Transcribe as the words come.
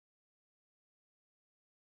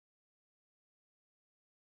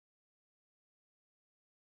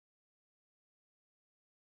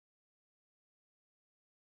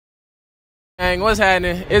What's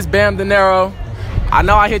happening? It's Bam Dinero. I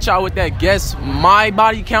know I hit y'all with that guess my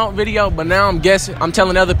body count video, but now I'm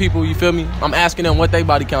telling other people, you feel me? I'm asking them what their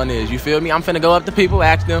body count is, you feel me? I'm finna go up to people,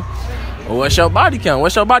 ask them, well, what's your body count?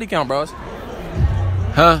 What's your body count, bros?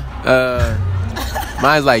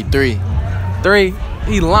 Mine's like 3. 3?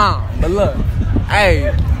 He lying, but look,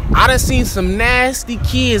 hey, I done seen some nasty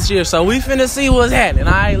kids here, so we finna see what's happening.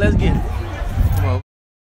 All right, let's get it. Come on.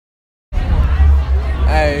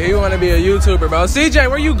 Hey, he wanna be a YouTuber, bro. CJ,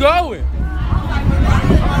 where you going?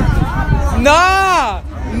 Nah,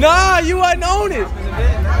 you wasn't on it.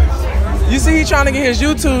 You see he trying to get his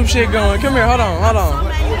YouTube shit going. Come here, hold on.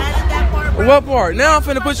 What part? Now I'm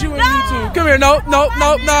finna put you in YouTube. Come here, no.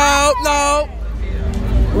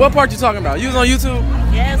 What part you talking about? You was on YouTube?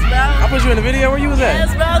 Yes, bro. I put you in the video. Where you was at?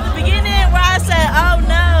 Yes, bro. The beginning where I said, oh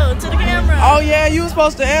no, to the camera. Oh yeah, you was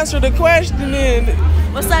supposed to answer the question then.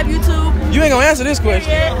 What's up, YouTube? You ain't gonna answer this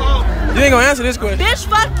question. Yeah. You ain't gonna answer this question. Bitch,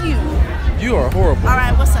 fuck you. You are horrible. All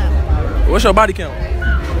right, what's up? What's your body count?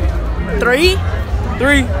 3. 3?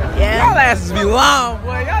 Yeah. Y'all asses be long,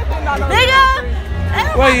 boy. Y'all think I know.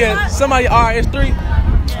 Nigga. Well, yeah, somebody, all right, it's 3.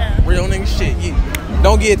 Yeah. Real nigga shit, yeah.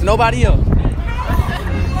 Don't get it to nobody else.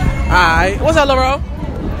 Alright, what's up, lil' bro?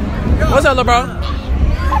 What's up, lil' bro?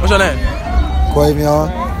 What's your name? Quavion.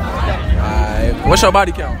 Alright, what's your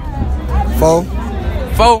body count? 4.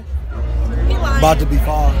 4? About to be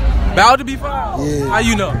 5. About to be 5? Yeah. How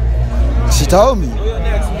you know? She told me.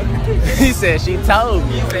 He said she told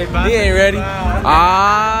me. He ain't ready.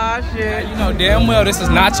 Ah, shit. You know damn well this is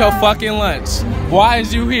not your fucking lunch. Why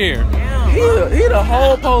is you here? He the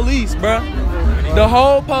whole police, bro. The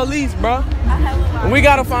whole police, bro. We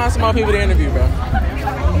gotta find some more people to interview, bro.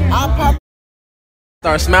 I'll pop.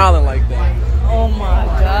 Start smiling like that. Oh my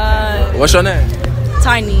god. What's your name?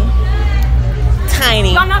 Tiny.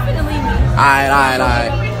 I'm not finna leave me.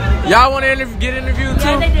 Alright. Y'all wanna get interviewed too?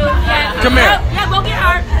 Yeah, they do. Yeah. Come here. Yeah, go get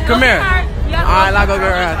her. Come here. Yeah, Alright, I'll go get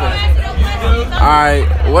her after. Alright,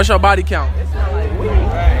 what's your body count?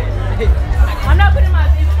 I'm not putting my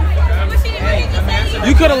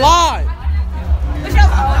You could've lied.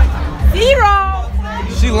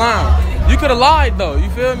 0. She lying. You could've lied though. You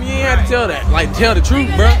feel me? You ain't had to tell that. Like, tell the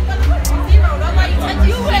truth, bro.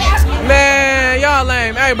 Man, y'all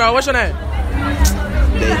lame. Hey, bro, what's your name?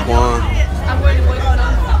 Daquan.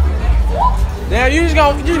 Damn, you just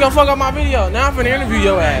gonna fuck up my video. Now I'm finna interview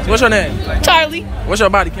your ass. What's your name? Charlie. What's your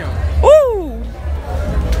body count? Ooh.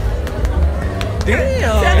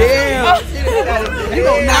 Damn.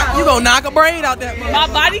 You gonna knock a braid out that mother. My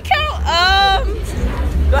body count?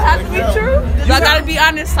 Do I have to be true? I gotta be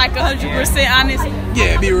honest, like 100% honest.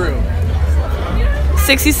 Yeah, be real.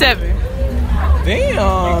 67.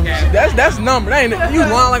 Damn. That's number. That ain't you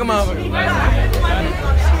lying like a motherfucker.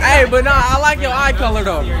 Hey, but nah, I like your eye color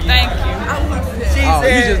though. Thank you. Oh,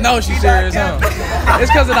 you just know she's serious, huh? It's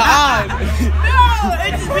because of the eyes. No,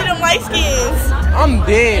 it just be them light skins. I'm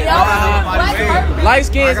dead. Light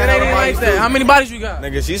skins, it ain't even like that. How many bodies you got?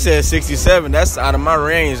 Nigga, she said 67. That's out of my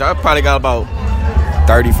range. I probably got about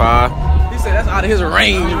 35. He said that's out of his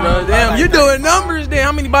range, bro. Damn, you doing numbers then.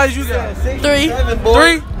 How many bodies you got? 3.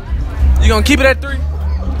 3? You gonna keep it at 3?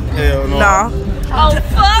 Hell no. Nah. Oh, fuck.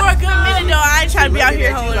 For a good minute, though, I ain't trying to be out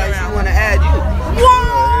here holding around. She want to add you.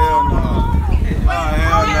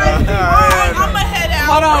 I'm going to head out.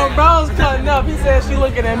 Hold on, bro's cutting up. He said she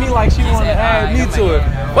looking at me like she want to add me to it.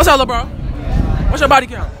 What's up, bro? What's your body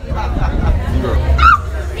count? He got 0.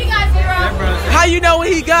 How you know what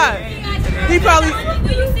he got? He probably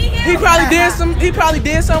did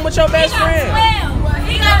something with your best friend.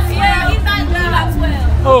 He got 12. He got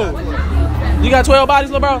 12. Oh, you got 12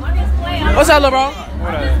 bodies, lil' bro? What's up, lil' bro?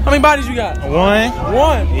 How many bodies you got? 1.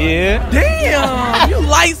 1? Yeah. Damn, you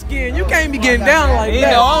light skinned. You can't be getting down like that. You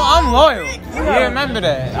know, I'm loyal. You remember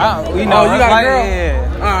that. You know, you got a girl?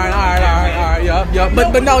 Yeah. Alright, yup.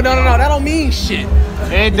 But no, that don't mean shit.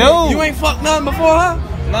 It do. You ain't fucked nothing before her?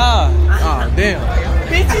 Nah. Oh, damn.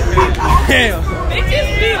 Bitches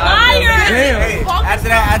be liars. Damn.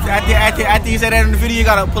 After you said that in the video, you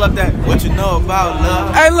gotta pull up that what you know about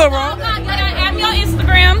love. Hey, look, bro. Add me on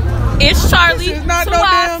Instagram. It's Charlie. This is not no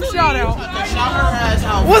damn shout out.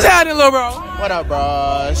 What's happening, little bro? What up,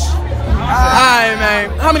 bros? Alright, man.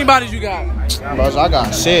 How many bodies you got? Bros, I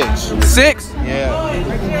got 6. 6? Yeah.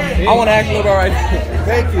 I want to ask you, little bro, right now.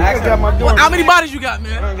 Thank you. I got my door. How many bodies you got,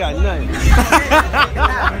 man? I ain't got nothing.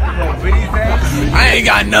 I ain't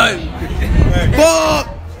got nothing. Fuck.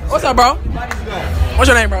 What's up, bro? What's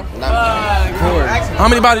your name, bro? How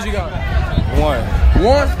many bodies you got? 1. 1?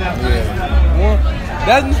 Yeah. 1.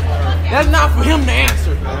 That's not for him to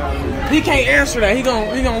answer. He can't answer that. He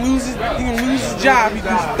gonna lose his job. He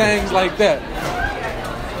do things like that.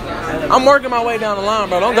 I'm working my way down the line,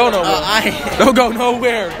 bro. Don't go nowhere. Don't go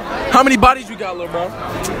nowhere. How many bodies you got, little bro?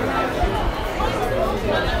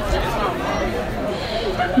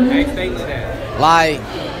 Like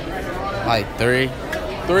 3.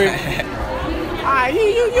 3. Alright,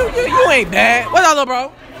 you ain't bad. What's up, little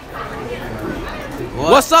bro?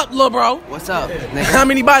 What's up, little bro? What's up, nigga? How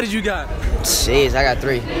many bodies you got? Jeez, I got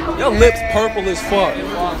 3. Your lips purple as fuck.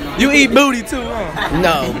 You eat booty too, huh?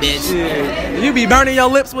 No, bitch. Yeah. You be burning your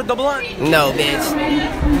lips with the blunt? No, bitch.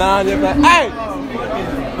 Nah, just like, hey!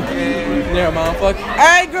 Never mind, fuck.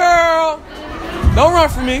 Hey, girl! Don't run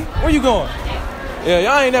from me. Where you going? Yeah,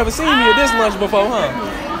 y'all ain't never seen me at this lunch before, huh?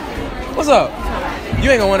 What's up? You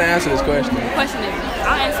ain't gonna want to answer this question. Question it.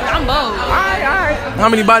 I'll answer. I'm bold. Alright. How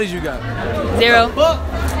many bodies you got? 0.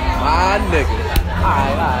 Ah, nigga.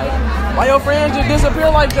 Alright. Why your friends just disappear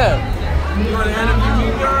like that?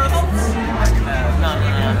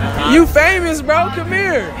 You famous, bro. Come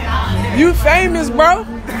here. You famous, bro.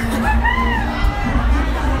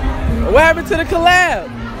 What happened to the collab?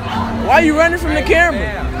 Why you running from the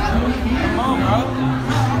camera?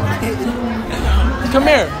 Come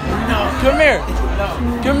here. Come here.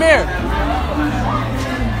 Come here.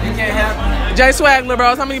 J Swag, little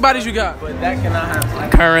bros, how many bodies you got? But that cannot happen.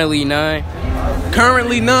 Currently none.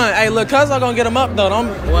 Currently none. Hey, look, cuz I'm gonna get them up though.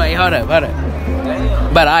 Don't. Wait, hold up.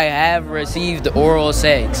 But I have received oral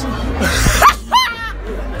sex.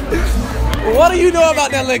 What do you know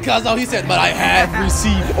about that little cuz? He said, but I have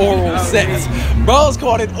received oral sex. Bros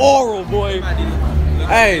called it oral, boy.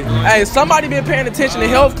 Hey, somebody been paying attention to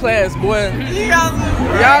health class, boy.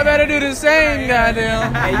 Y'all better do the same,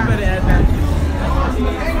 goddamn. Hey, you better add that.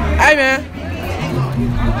 Hey, man.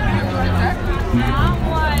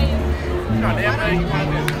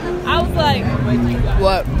 I was like,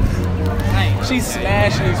 What? She's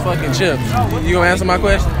smashing these fucking chips. You gonna answer my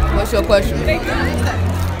question? What's your question?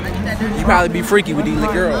 You probably be freaky with these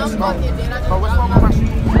little girls. How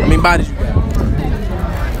many bodies you got?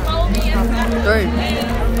 3.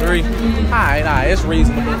 3. Alright, it's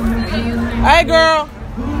reasonable. Hey, girl.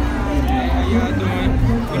 How y'all doing?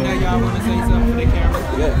 We know y'all want to say something for the camera.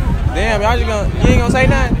 Yeah. Damn, y'all just gonna, you ain't gonna say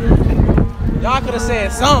nothing? Y'all could have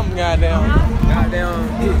said something, goddamn.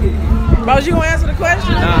 Bros, you gonna answer the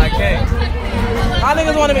question? Nah, I can't. My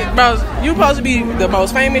niggas wanna be, bros, you supposed to be the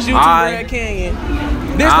most famous YouTuber at King.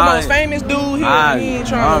 This the most famous dude here. He ain't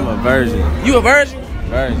trying. I'm a virgin. You a virgin?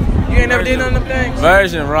 Virgin. You ain't never did none of them things?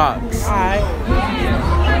 Virgin rocks. Alright.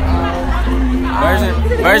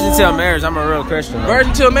 Virgin till marriage. I'm a real Christian.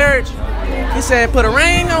 Virgin till marriage? He said put a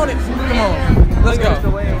ring on it. Come on. Let's go.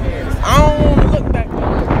 I don't wanna look back.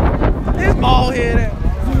 This bald head.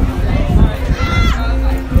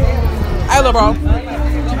 Hey, little bro.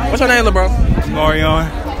 What's your name, little bro? Marion.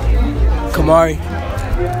 Kamari.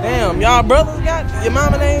 Damn, y'all brothers got your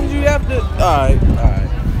mama names you have to. Alright.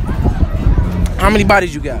 How many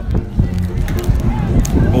bodies you got?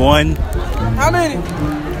 1. How many?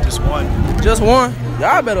 Just 1. Just one?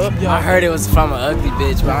 Y'all better up y'all. I heard it was from an ugly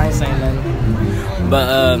bitch, but I ain't saying nothing. But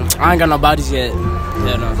I ain't got no bodies yet.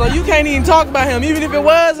 Yeah, no. So you can't even talk about him, even if it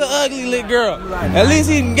was an ugly lit girl. At least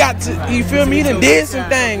he done got to, you feel me? He done did some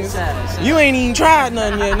things. You ain't even tried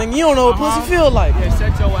nothing yet, nigga. You don't know what pussy feel like.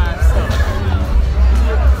 Shut your ass up.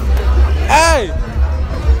 Hey!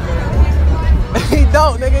 He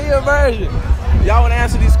don't, nigga. He a virgin. Y'all want to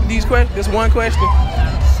answer these questions? This one question?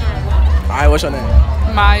 Alright, what's your name?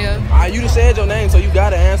 Maya. Alright, you just said your name, so you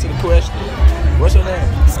gotta answer the question. What's your name?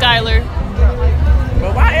 Skylar.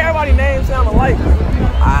 But why everybody's names sound alike?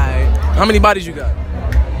 Alright. How many bodies you got?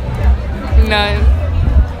 9.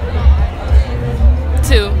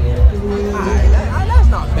 2. That's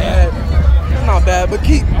not bad. That's not bad, but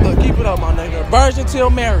keep it up, my nigga. Virgin till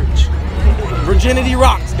marriage. Virginity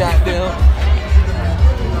rocks, goddamn.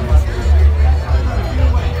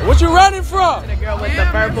 What you running from? The girl with the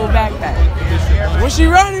purple backpack. What she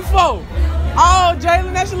running for? Oh,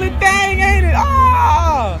 Jalen, that's your little thing, ain't it?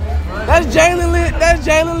 Oh, that's Jalen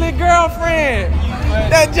lit girlfriend.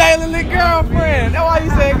 That's Jalen lit girlfriend. That's why you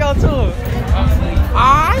said go to her.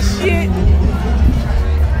 Ah, shit.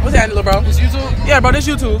 What's that, little bro? This YouTube? Yeah, bro, this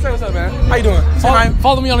YouTube. Say what's up, man. How you doing?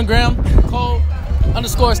 Follow me on the gram.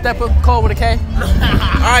 Cole_stepper. Cole with a K. All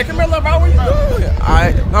right, come here, little bro. Where you going? All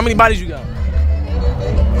right, how many bodies you got?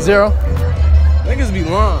 0. Niggas be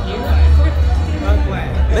lying.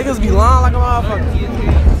 Niggas be lying like a motherfucker.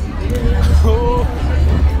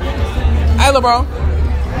 Hey, little bro.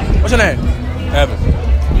 What's your name? Evan.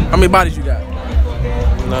 How many bodies you got?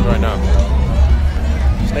 None right now.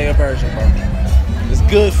 Stay a virgin, bro. It's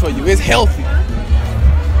good for you. It's healthy.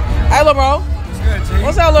 Hey, little bro. It's good, G.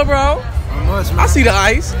 What's up, little bro? I'm much, man. I see the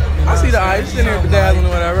ice. I see the ice. Sitting here bedazzling or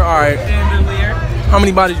whatever. All right. How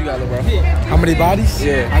many bodies you got, little bro? How many bodies?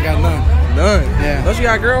 Yeah. I got none. None. Yeah. Don't you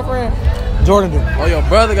got a girlfriend? Jordan do. Oh, your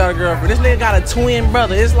brother got a girlfriend. This nigga got a twin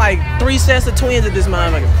brother. It's like 3 sets of twins at this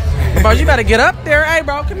motherfucker. Bro, you gotta get up there. Hey,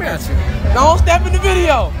 bro, come here. Don't step in the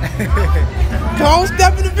video. Don't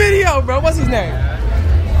step in the video, bro. What's his name?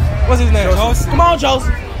 What's his name? Joseph. Come on,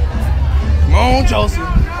 Joseph. Come on, Joseph.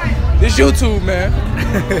 This YouTube, man.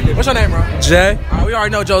 What's your name, bro? Jay. All right, we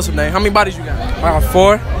already know Joseph's name. How many bodies you got? I got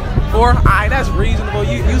 4. 4? All right, that's reasonable.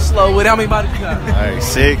 You slow with it. How many bodies you got? All right,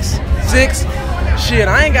 6. 6? Shit,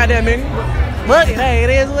 I ain't got that many. But hey, it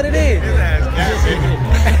is what it is.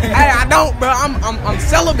 Hey, I don't, bro. I'm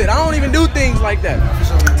celibate. I don't even do things like that.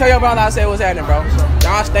 Tell your brother I say what's happening, bro.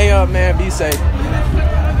 Y'all stay up, man. Be safe.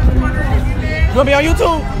 You gonna be on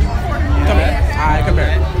YouTube? Come here. All right, come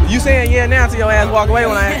here. You saying yeah now till your ass walk away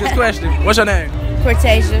when I ask this question. What's your name?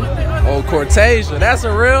 Cortasia. Oh, Cortasia. That's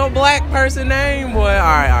a real black person name, boy. All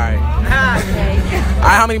right, all right. All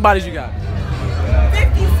right, how many bodies you got?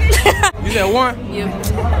 56. You said 1? You.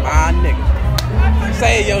 Ah, nigga.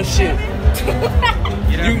 Say your shit.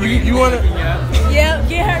 You wanna? Yeah,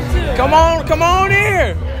 get her too. Come on in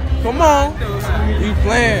here. Come on. You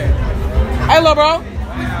playing? Hey, little bro.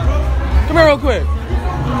 Come here real quick.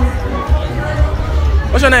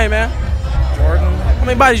 What's your name, man? Jordan. How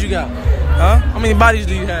many bodies you got? Huh? How many bodies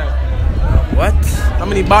do you have? What? How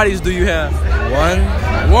many bodies do you have?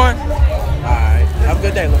 1. 1? Alright. Have a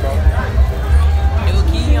good day, little bro.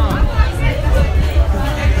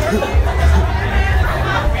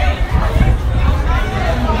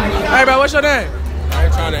 Hey, bro, what's your name? I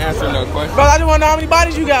ain't trying to answer no question. Bro, I just want to know how many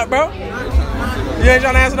bodies you got, bro. You ain't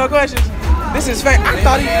trying to answer no questions? This is fake. I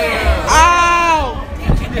thought he... Ow!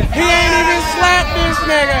 He ain't even slapped this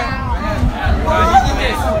nigga.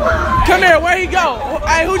 Come here, where he go?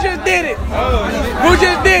 Hey, who just did it? Who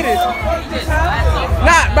just did it?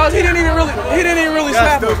 Nah, bro, he didn't even really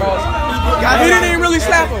slap him, bro. He didn't even really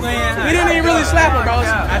slap him. He didn't even really slap him, bro.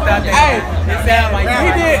 Hey,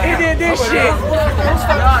 he did this shit.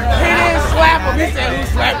 He didn't slap him. He said, who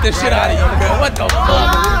slapped the shit out of you, man? What the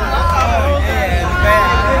fuck?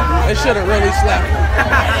 They should have really slapped him.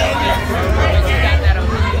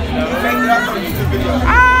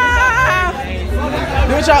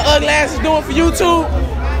 Do what y'all ugly asses doing for YouTube?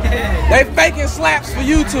 They faking slaps for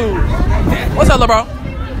YouTube. What's up, little bro?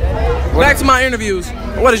 Back to my interviews.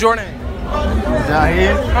 What is your name?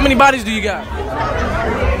 Zahir. How many bodies do you got?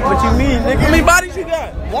 What you mean, nigga? How many bodies you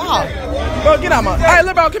got? Wow. Bro, get out my... Hey,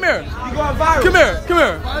 little bro, come here. Come here, come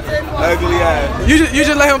here. Ugly ass. You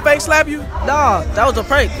just let him fake slap you? Nah, that was a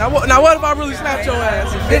prank. Now what if I really slapped your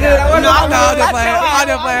ass?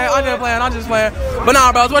 I'm just playing. But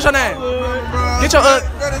nah, bro, what's your name? Get your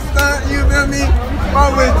You feel me?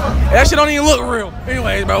 that shit don't even look real.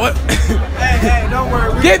 Anyways, bro, what? Hey, don't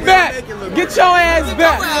worry. Get back. Get your ass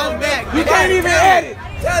back. You can't even edit.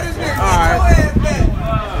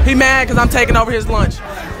 Alright. He mad because I'm taking over his lunch.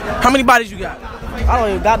 How many bodies you got? I don't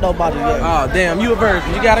even got nobody yet. Oh, damn, you a virgin.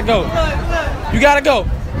 You gotta go. You gotta go.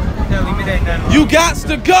 You got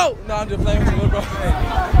to go. No, I'm just playing with you, bro.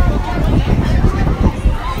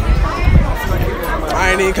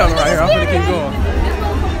 I ain't even coming right here. I'm gonna keep going.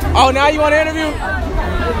 Oh, now you want to interview?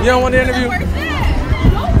 You don't want to interview? Turn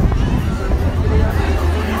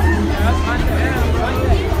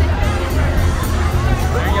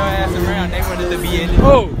your ass around. They wanted to be in it.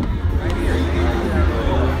 Oh.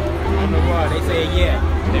 On the wall, they said yeah.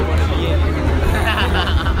 They want to be in it.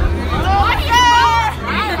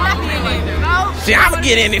 Shit, I'ma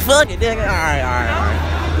get in it. Fuck it, nigga. All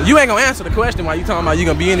right. You ain't gonna answer the question while you talking about you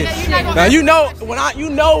gonna be in it. Now you know when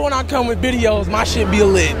I come with videos, my shit be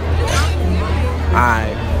lit. All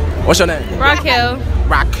right. What's your name? Raquel.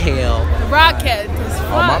 Raquel. Raquel.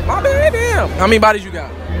 Oh, my bad, damn. How many bodies you got?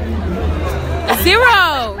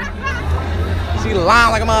 0. She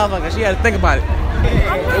lying like a motherfucker. She had to think about it.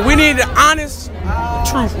 We need the honest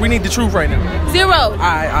truth. We need the truth right now. 0. All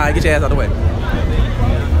right, get your ass out of the way.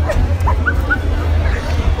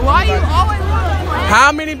 Why you always looking?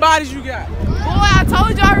 How many bodies you got? Boy, I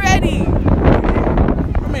told you already.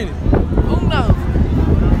 How many? Who knows?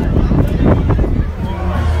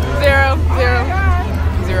 0.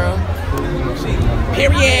 0.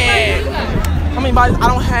 Period. How many bodies? I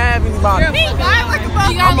don't have any bodies. You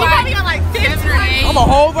probably got like 50. I'm a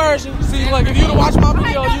whole version. See, like if you'd have watched my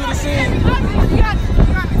video, you would have seen.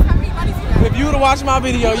 If you would have watched my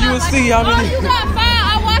video, you would see how many. You got 5.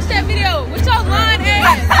 I watched that video. With your lying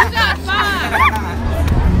ass. You got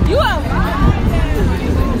 5. You have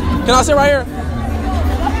 5. Can I sit right here?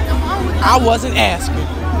 I wasn't asking.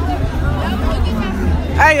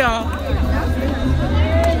 Hey, y'all.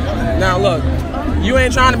 Now look, you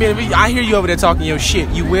ain't trying to be in the video. I hear you over there talking your shit.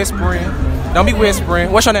 You whispering. Don't be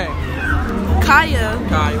whispering. What's your name? Kaya.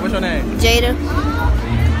 Kaya. What's your name? Jada.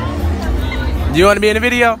 Do you want to be in the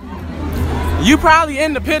video? You probably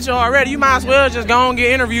in the picture already. You might as well just go and get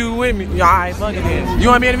interviewed with me. Alright, fuck it then. You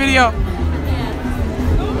want to be in the video?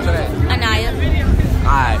 What's your name? Anaya.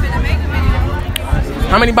 Alright.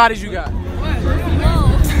 How many bodies you got?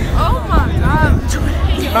 Oh my god.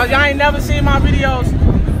 Y'all ain't never seen my videos?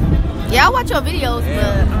 Yeah, I watch your videos,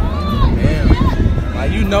 Damn.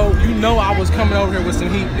 Like you know I was coming over here with some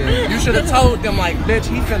heat there. You should have told them like, bitch,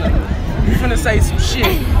 he finna say some shit.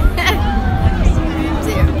 but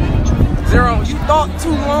Zero. You thought too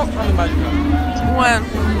long. How many bodies you got? one.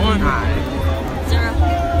 One. Alright. 0.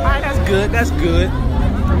 Alright, that's good. That's good.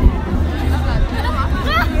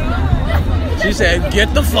 She said,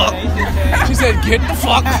 get the fuck. She said, get the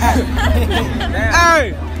fuck.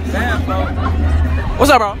 Hey. Damn, bro.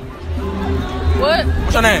 What's up, bro? What?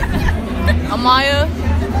 What's your name? Amaya.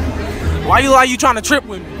 Why you trying to trip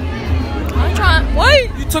with me? I'm trying. Wait.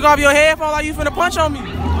 You took off your headphones like you finna punch on me.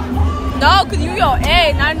 No, cause you your A,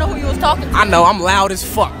 and I didn't know who you was talking to. I know, I'm loud as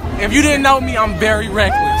fuck. If you didn't know me, I'm very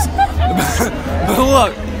reckless. But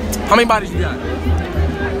look, how many bodies you got?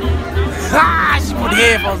 Ah, she put the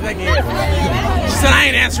headphones back in. She said I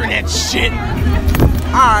ain't answering that shit.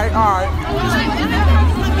 Alright.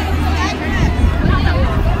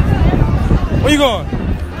 Where you going?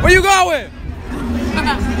 Where you going?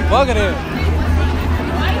 Fuck it in.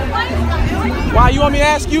 Why, you want me to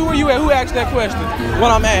ask you where you at? Who asked that question?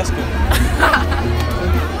 What I'm asking.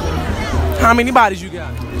 How many bodies you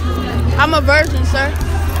got? I'm a virgin, sir.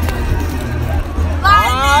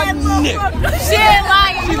 Nigga. She ain't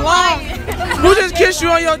lying. She lying. Who just kissed you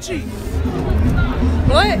on your cheek?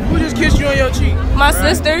 What? Who just kissed you on your cheek? My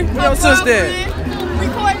sister. Where your sister at?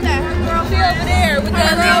 Record that. Her girl. She over there with the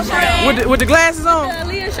Aaliyah shirt on. With the glasses on? The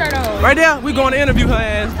Aaliyah shirt on. Right there? We going to interview her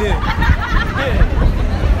ass then. Yeah.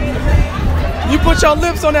 You put your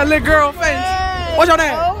lips on that little girl face. What's your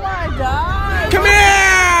name? Oh my god. Come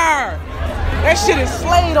here! That shit is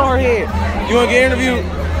slayed on her head. You want to get interviewed?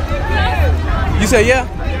 You say yeah?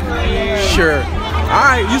 Sure.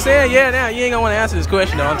 Alright, you said yeah now. You ain't gonna want to answer this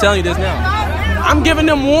question though. I'm telling you this now. I'm giving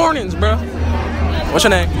them warnings, bro. What's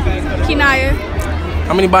your name? Kinaya.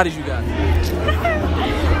 How many bodies you got?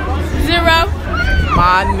 0.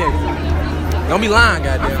 My nigga. Don't be lying,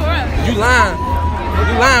 goddamn. You lying. If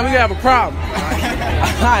you lying, we gonna have a problem.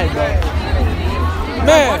 Alright, bro.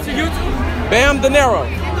 Man. Bam De Niro.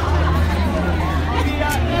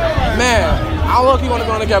 Man, how long you want to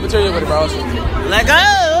go in the cafeteria with it, bro? Let go.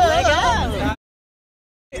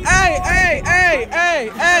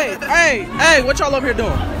 Hey, what y'all up here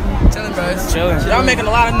doing? Chilling, bro. Y'all making a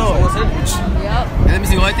lot of noise. Let me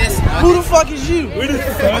see what this. Who the fuck is you?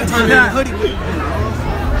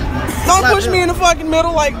 Don't push me in the fucking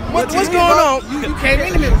middle. Like, what's going on? You came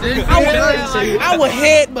in the middle, dude. I would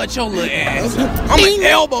headbutt your little ass. I'm gonna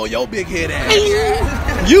elbow your big head ass.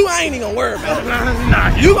 You ain't even gonna worry about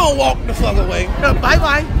it. You gonna walk the fuck away.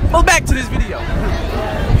 Bye. Well, back to this video.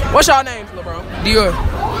 What's y'all names, LeBron? Dior.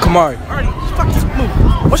 Kamari. Alright, fuck this move.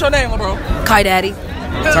 What's your name, LeBron? Kai Daddy.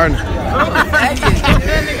 Turner. Get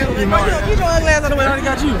your ugly ass out of the way. I already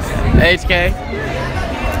got you. HK.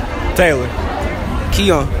 Taylor.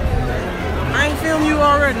 Keon. I ain't filmed you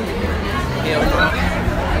already.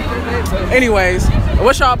 Anyways,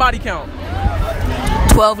 what's y'all body count?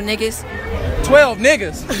 12 niggas. 12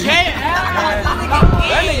 niggas.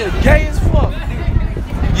 That nigga gay as fuck.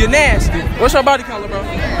 You nasty. What's your body count, bro?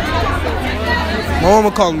 My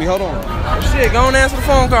mama calling me. Hold on. Shit, go and answer the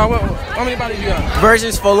phone call. How many bodies you got?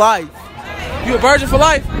 Virgins for life. You a virgin for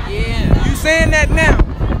life? Yeah. You saying that now,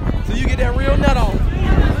 so you get that real nut on.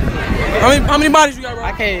 How many bodies you got, bro?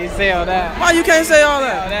 I can't say all that. Why you can't say all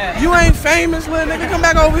that? You ain't famous, little nigga. Come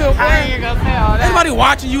back over here, bro. I ain't gonna say all that. Everybody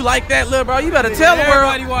watching you like that, little bro. You better tell the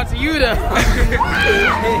world. Everybody watching you though.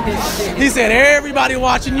 He said everybody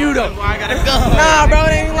watching you though. I gotta go. Nah, bro,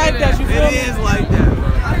 it ain't like that. You feel It me? is like that.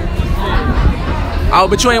 Oh,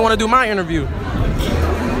 but you ain't want to do my interview.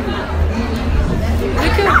 We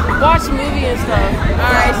could watch a movie and stuff.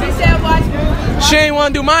 Alright, she said watch movies. She ain't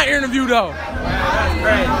want to do my interview though.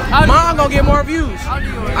 Mine gonna get more views.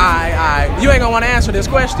 Alright. You ain't gonna want to answer this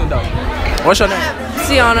question though. What's your name?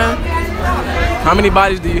 Sienna. How many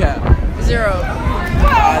bodies do you have? 0.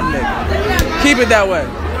 Nigga. Keep it that way.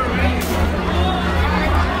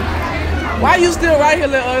 Why you still right here,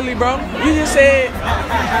 little ugly bro? You just said.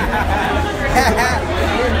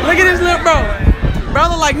 Look at this little bro. Bro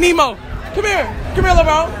look like Nemo. Come here, little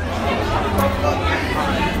bro.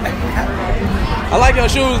 I like your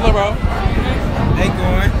shoes, little bro. They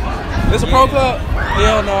going. This a pro club?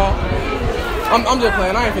 Hell no. I'm just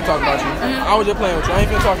playing. I ain't finna talk about you. I was just playing with you. I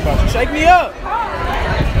ain't finna talk about you. Shake me up. I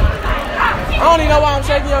don't even know why I'm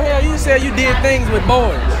shaking your hair. You said you did things with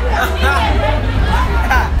boys.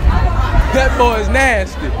 That boy is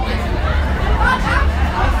nasty.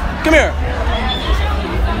 Come here.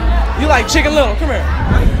 You like Chicken Little. Come here.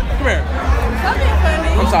 Come here.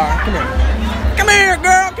 I'm sorry. Come here. Come here,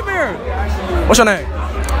 girl. Come here. What's your name?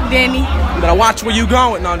 Danny. You better watch where you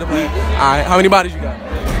going. No, I'm just playing. All right. How many bodies you got?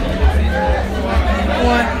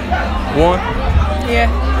 One. One? Yeah.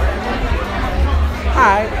 All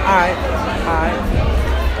right.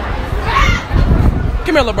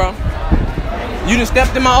 Come here, little bro. You done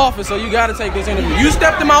stepped in my office, so you gotta take this interview. You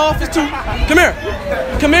stepped in my office too. Come here.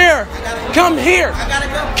 Come here. Come here.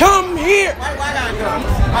 Come here. Why I gotta go?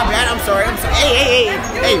 My bad. I'm sorry. Hey,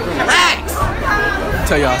 relax.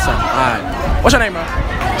 Tell y'all something. All right. What's your name, bro?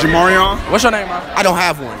 Jamarion? What's your name, bro? I don't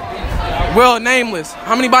have one. Well, nameless.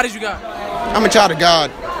 How many bodies you got? I'm a child of God.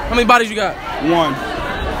 How many bodies you got? One.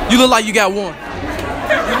 You look like you got one.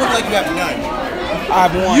 You look like you have none. I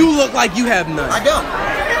have one. You look like you have none. I don't.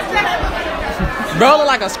 Bro look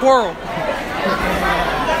like a squirrel.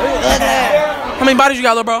 How many bodies you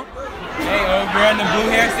got, little bro? Hey, old girl in the blue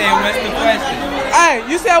hair said, what's the question? Hey,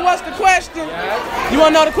 you said what's the question? You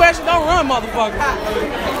wanna know the question? Don't run, motherfucker.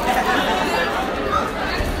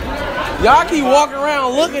 Y'all keep walking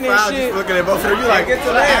around looking at shit. Looking at both of you like, get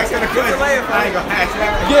to the question. I ain't gonna ask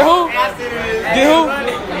it. Get who? Get who?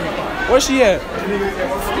 Where she at?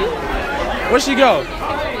 Where she go?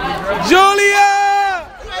 Julia!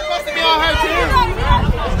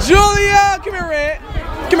 Julia! Come here, Red.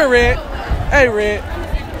 Come here, Red. Hey, Red.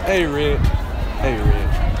 Hey, Red. Hey, Red.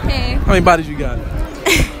 Hey. How many bodies you got?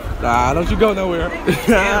 Nah, don't you go nowhere.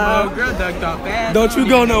 Girl ducked off fast. Don't you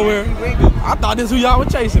go nowhere. I thought this who y'all were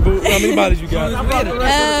chasing, boo. How many bodies you got?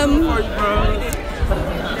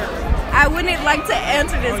 I wouldn't like to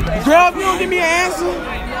answer this question. Girl, if you don't give me an answer,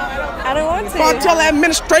 I don't want if I to. tell the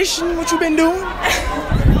administration what you been doing.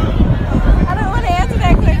 I don't want to answer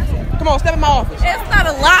that question. Come on, step in my office. It's not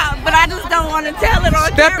a lot, but I just don't want to tell it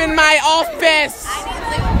on Step camera. in my office.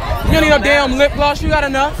 You don't need no damn lip gloss. You got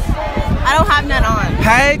enough. I don't have none on.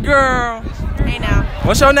 Hey, girl. Hey now.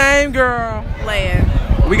 What's your name, girl? Leia.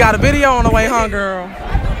 We got a video on the way, huh, girl?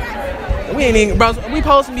 We ain't even, bro. We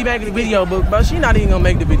supposed to be making the video, but she not even gonna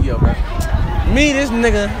make the video, bro. Me, this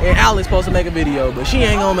nigga, and Alex supposed to make a video, but she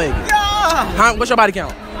ain't gonna make it. Huh? What's your body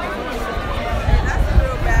count?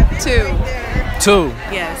 2. 2.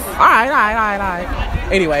 Yes. All right.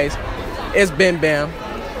 Anyways, it's Bam Bam.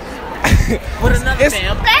 With another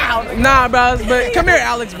bam. Nah, bros, but come here,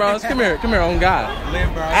 Alex, bros. Come here, on God.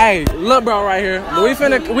 Hey, look, bro, right here. We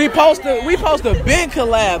post a big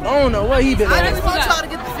collab. I don't know what he been I on. just want y'all to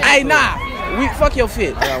get the fit. Hey, nah, fuck your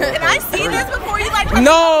fit. Can I see this before you like?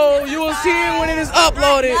 No, you will see it when it is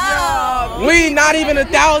uploaded. No. We not even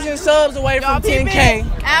 1,000 subs away from 10K.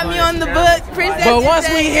 Add me on the book, Princess. But once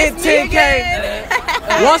we Today. hit It's me 10K, again.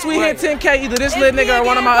 once we hit 10K, either this little nigga or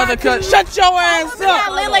one of my other cuts. Shut your ass up.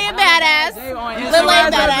 Lily and badass. Lily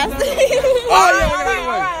and badass. Oh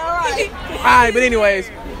yeah. All right, but anyways,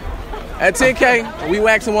 at 10K, we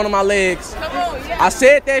waxing one of my legs. I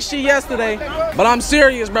said that shit yesterday, but I'm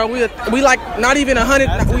serious, bro. We like not even 100.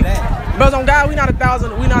 But on God, we not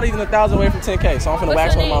 1,000. We not even 1,000 away from 10K. So I'm finna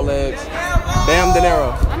wax one of my legs. Bam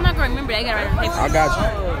Dinero. I'm not gonna remember. I gotta write on paper. I got you.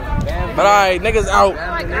 But all right, niggas out.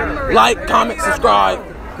 Like, comment, subscribe.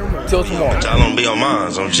 Till tomorrow. Y'all don't be on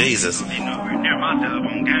mines, on Jesus.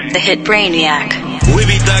 The hit Brainiac. We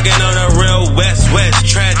be thugging on the real West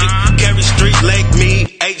tragic. Carey Street, Lake Mead,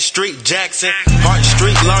 8th Street, Jackson, Hart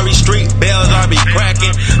Street, Laurie Street, bells I be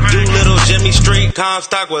cracking. Doolittle, Jimmy Street,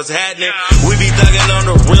 Comstock was happening. We be thugging on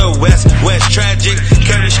the real West tragic.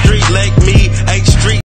 Carey Street, Lake